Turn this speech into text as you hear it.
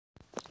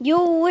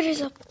Yo, what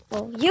is up?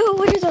 Yo,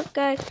 what is up,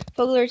 guys?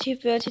 Pogler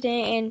TPO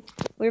today, and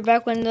we're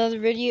back with another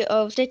video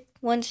of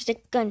one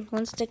stick gun.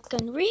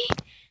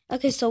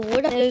 Okay, so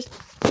what is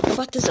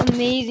about this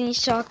amazing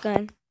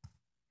shotgun?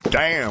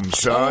 Damn,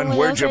 son,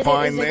 where'd you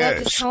find this? I got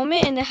this this?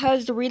 helmet, and it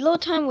has the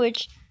reload time,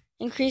 which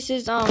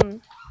increases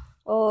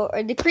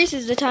or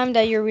decreases the time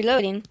that you're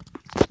reloading.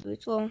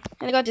 Well,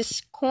 and I got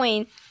this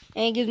coin,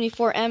 and it gives me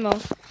 4 ammo.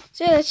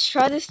 So yeah, let's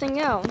try this thing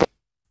out.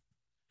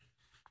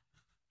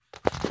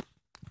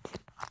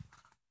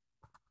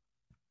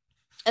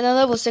 And then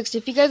level 6.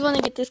 If you guys want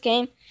to get this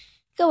game,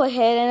 go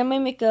ahead, and I might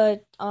make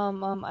a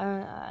Animal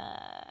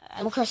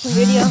Crossing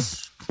video.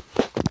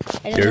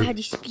 I don't know how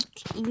to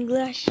speak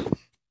English.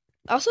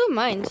 Also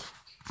mine.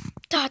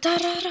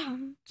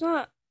 It's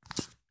not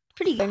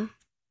pretty good.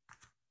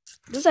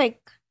 There's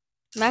like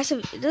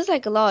massive. There's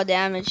like a lot of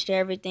damage to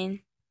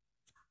everything.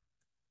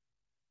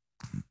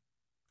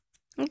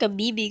 Like a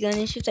BB gun,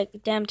 it shoots like a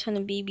damn ton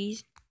of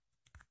BBs.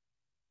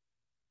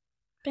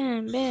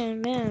 Bam,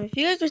 bam, bam. If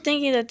you guys were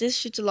thinking that this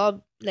shoots a lot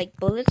of, like,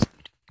 bullets,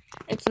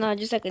 it's not,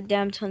 just like a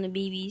damn ton of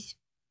BBs.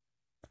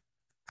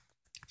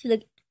 See,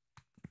 look,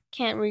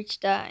 can't reach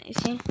that, you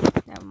see?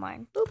 Never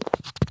mind. Boop.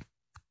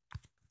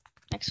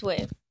 Next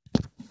wave.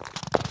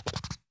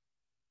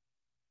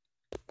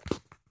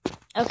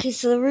 Okay,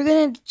 so we're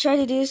gonna try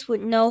to do this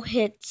with no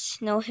hits.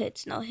 Like,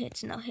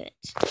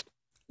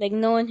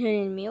 no one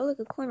hitting me. Oh, look,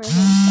 a coin right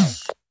here.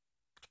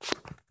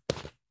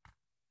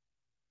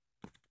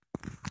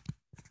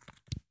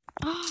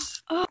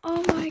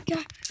 Oh my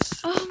god.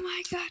 Oh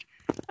my god.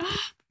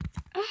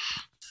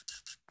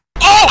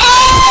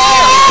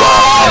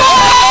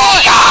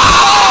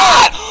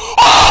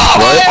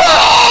 What?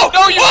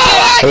 No, you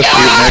didn't! That was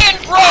cute,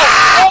 Nick. Bro!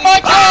 Oh my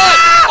god!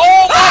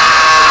 Oh my god!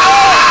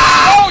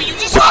 Oh, you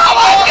just... Oh my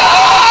god!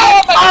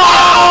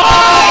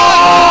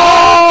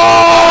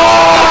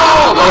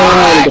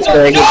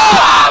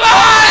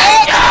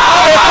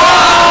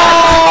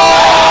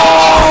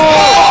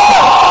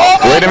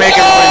 Way to make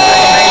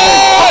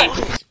everybody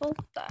What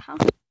the hell?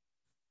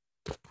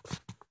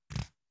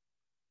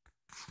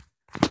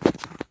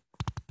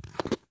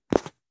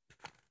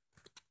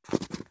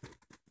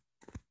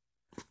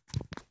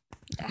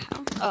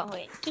 Oh,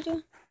 wait.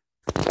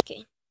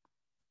 Okay.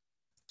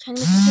 Trying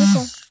to make a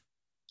circle.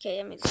 Okay,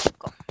 I made a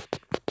circle.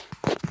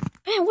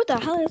 Man, what the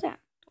hell is that?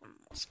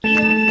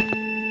 Mosquito.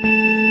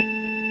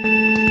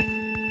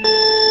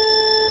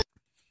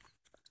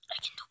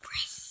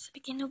 I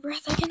get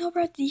no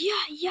breath.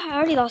 Yeah, I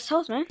already lost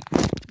health, man.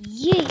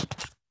 Yay.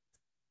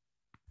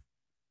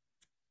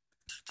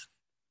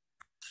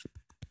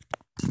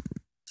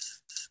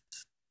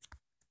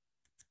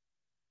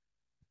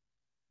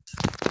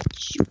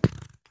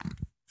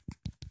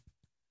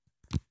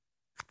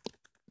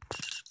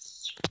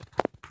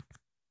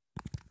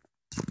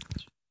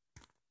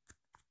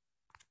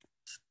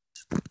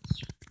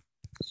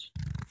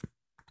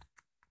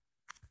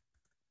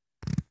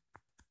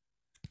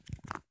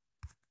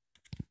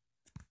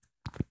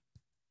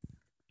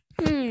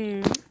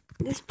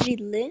 This is pretty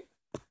lit.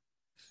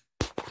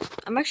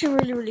 I'm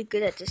actually really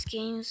good at this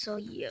game, so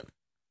yep.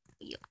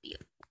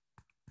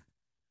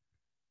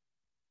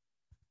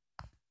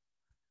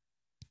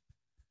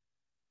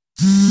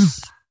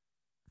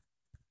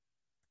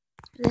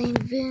 The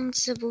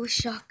invincible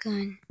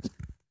shotgun.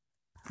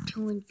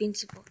 Too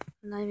invincible.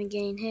 I'm not even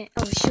getting hit.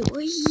 Oh shoot. Oh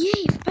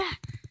yay, back.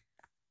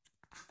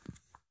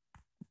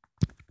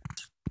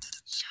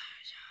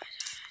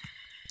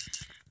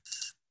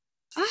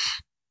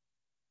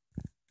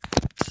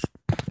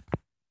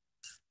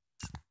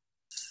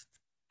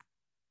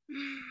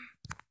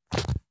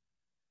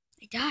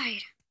 I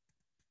died.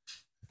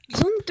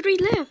 There's only 3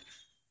 left.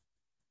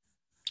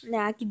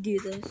 Nah, I can do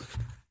this.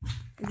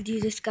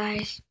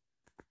 Guys.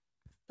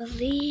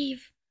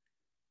 Believe.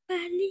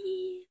 Alright,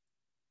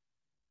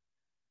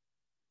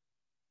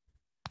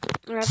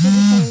 after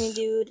this, I'm gonna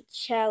do the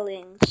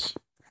challenge.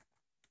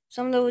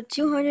 So I'm level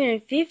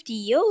 250.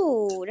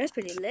 Yo, that's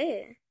pretty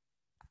lit.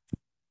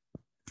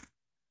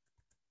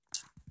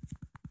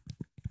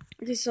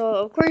 Okay, so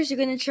of course you're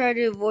gonna try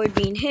to avoid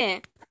being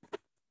hit.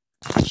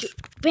 Shoot.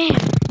 Bam!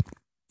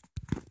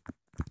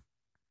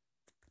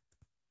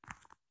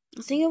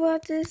 The thing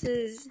about this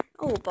is...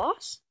 Oh,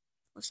 boss?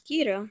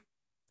 Mosquito.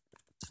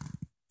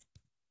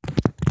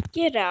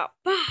 Get out.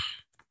 Bah!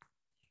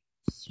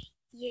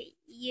 Yay.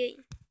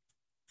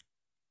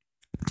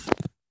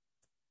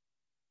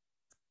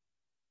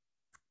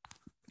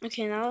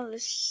 Okay, now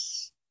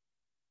let's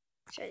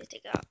try to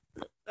take out.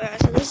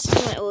 Alright, so this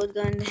is my old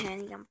gun, the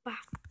handgun. Bah!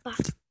 I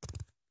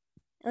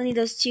only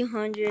does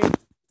 200,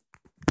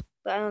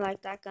 but I don't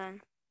like that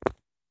gun.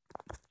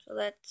 So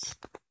let's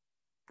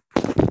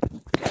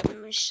grab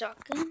my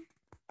shotgun.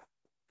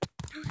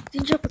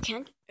 Didn't drop a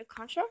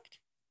contract?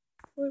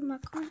 Where's my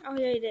coin? Oh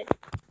yeah, you did.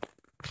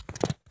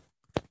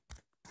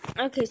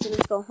 Okay, so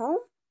let's go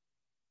home.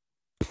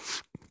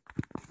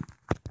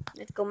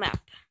 Let's go map.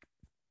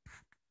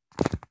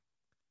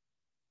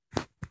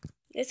 I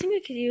think I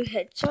could do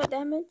headshot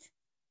damage.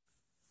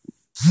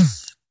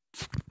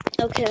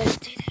 Okay, let's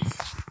do this.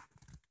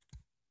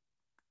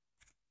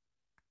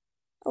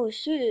 Oh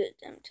shoot!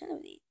 I'm trying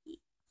to be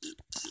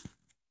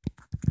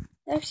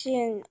actually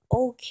an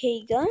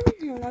okay gun.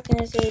 I'm not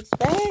gonna say it's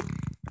bad.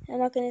 I'm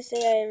not gonna say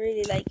I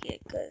really like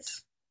it,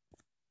 cause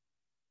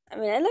I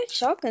mean I like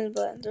shotguns,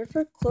 but they're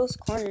for close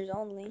corners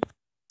only.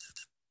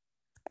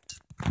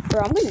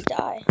 Bro, I'm gonna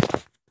die.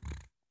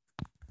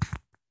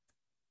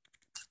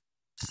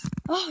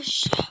 Oh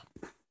shit!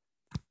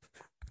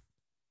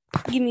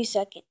 Give me a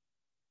second.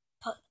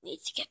 Puck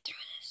needs to get through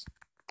this.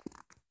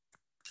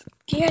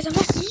 Okay, guys, I'm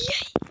not.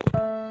 Yay! No,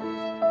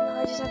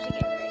 I just have to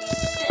get ready.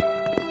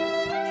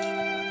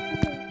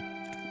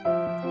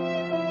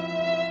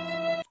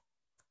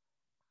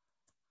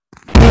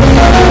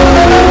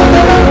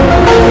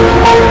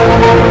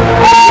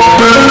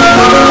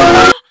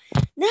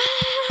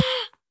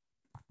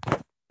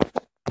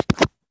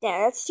 Yeah,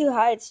 that's too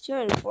high. It's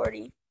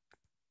 240.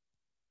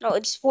 No,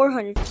 it's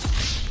 400.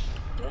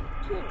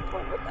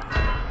 240. What the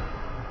hell?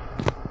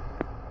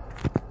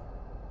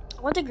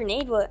 I want the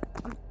grenade, but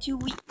I'm too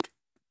weak.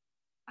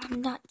 I'm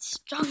not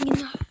strong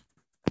enough.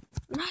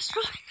 I'm not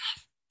strong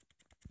enough.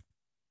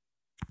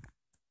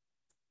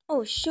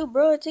 Oh shoot,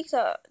 bro! It takes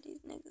out these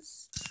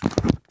niggas.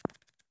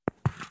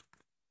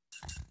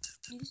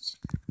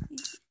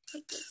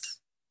 Take this.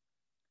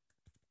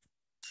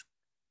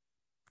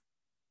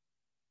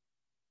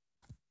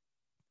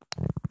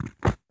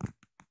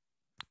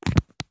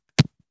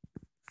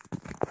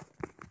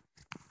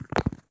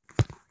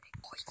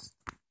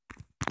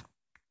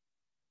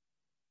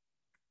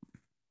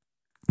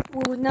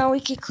 Well, now we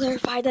can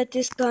clarify that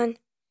this gun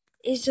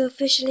is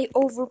officially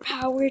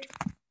overpowered.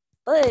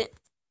 But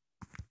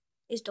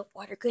is the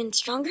water gun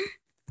stronger?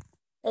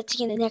 Let's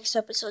see in the next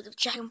episode of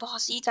Dragon Ball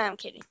Z. I'm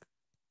kidding.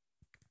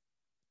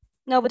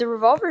 No, but the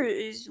revolver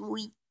is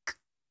weak.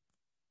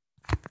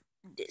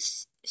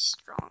 This is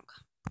strong.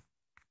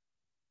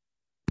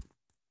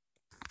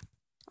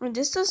 I mean,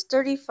 this does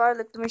 35,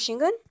 like the machine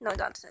gun? No,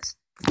 not this.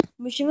 The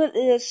machine gun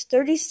is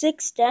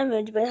 36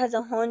 damage, but it has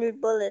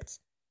 100 bullets.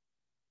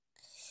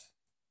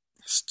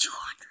 It's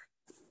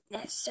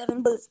 200. That's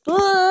 7 bullets.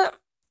 But,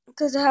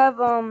 because I have,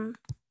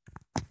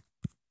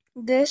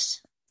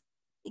 this,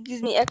 it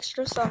gives me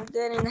extra, so I'm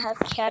good, and I have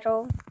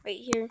cattle right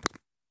here.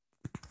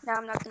 Now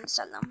I'm not gonna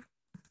sell them.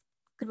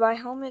 Goodbye,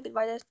 helmet.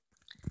 Goodbye, this.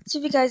 So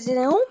if you guys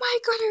didn't, oh my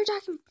god, they're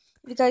attacking me.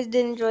 If you guys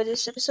did enjoy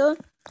this episode,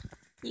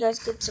 you guys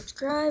could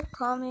subscribe,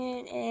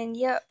 comment, and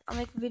yeah, I'll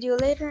make a video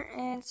later,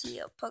 and see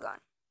you. Pug on.